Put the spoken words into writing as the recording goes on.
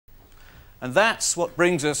And that's what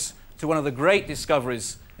brings us to one of the great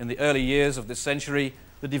discoveries in the early years of this century,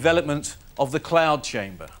 the development of the cloud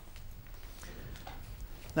chamber.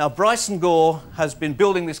 Now, Bryson Gore has been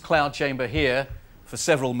building this cloud chamber here for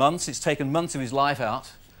several months. It's taken months of his life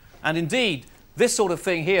out. And indeed, this sort of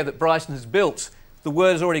thing here that Bryson has built, the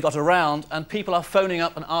word has already got around, and people are phoning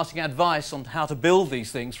up and asking advice on how to build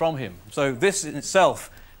these things from him. So this in itself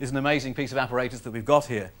is an amazing piece of apparatus that we've got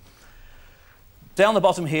here. Down the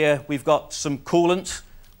bottom here, we've got some coolant,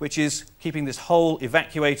 which is keeping this whole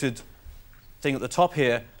evacuated thing at the top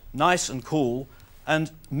here nice and cool,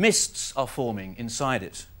 and mists are forming inside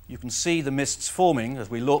it. You can see the mists forming as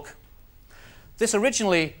we look. This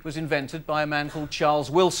originally was invented by a man called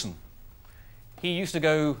Charles Wilson. He used to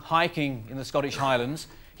go hiking in the Scottish Highlands.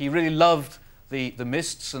 He really loved the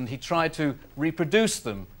mists, and he tried to reproduce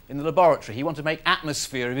them in the laboratory. He wanted to make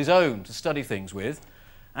atmosphere of his own to study things with,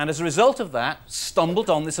 and as a result of that, stumbled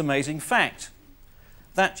on this amazing fact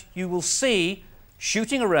that you will see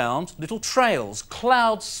shooting around little trails.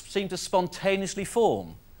 Clouds seem to spontaneously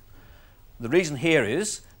form. The reason here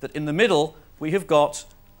is that in the middle we have got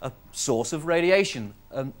a source of radiation,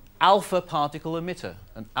 an alpha particle emitter,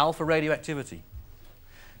 an alpha radioactivity.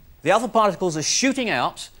 The alpha particles are shooting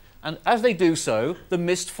out, and as they do so, the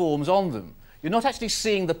mist forms on them. You're not actually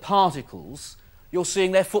seeing the particles, you're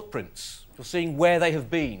seeing their footprints. You're seeing where they have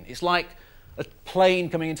been. It's like a plane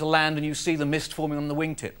coming into land and you see the mist forming on the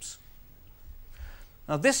wingtips.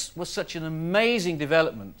 Now, this was such an amazing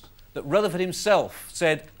development that Rutherford himself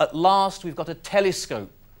said, at last we've got a telescope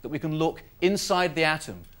that we can look inside the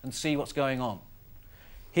atom and see what's going on.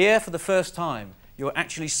 Here, for the first time, you're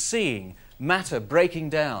actually seeing matter breaking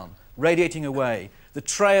down, radiating away, the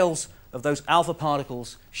trails of those alpha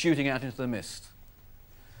particles shooting out into the mist.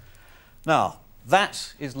 Now,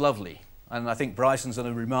 that is lovely, and I think Bryson's done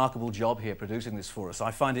a remarkable job here producing this for us.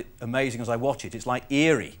 I find it amazing as I watch it. It's like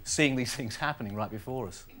eerie seeing these things happening right before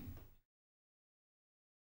us.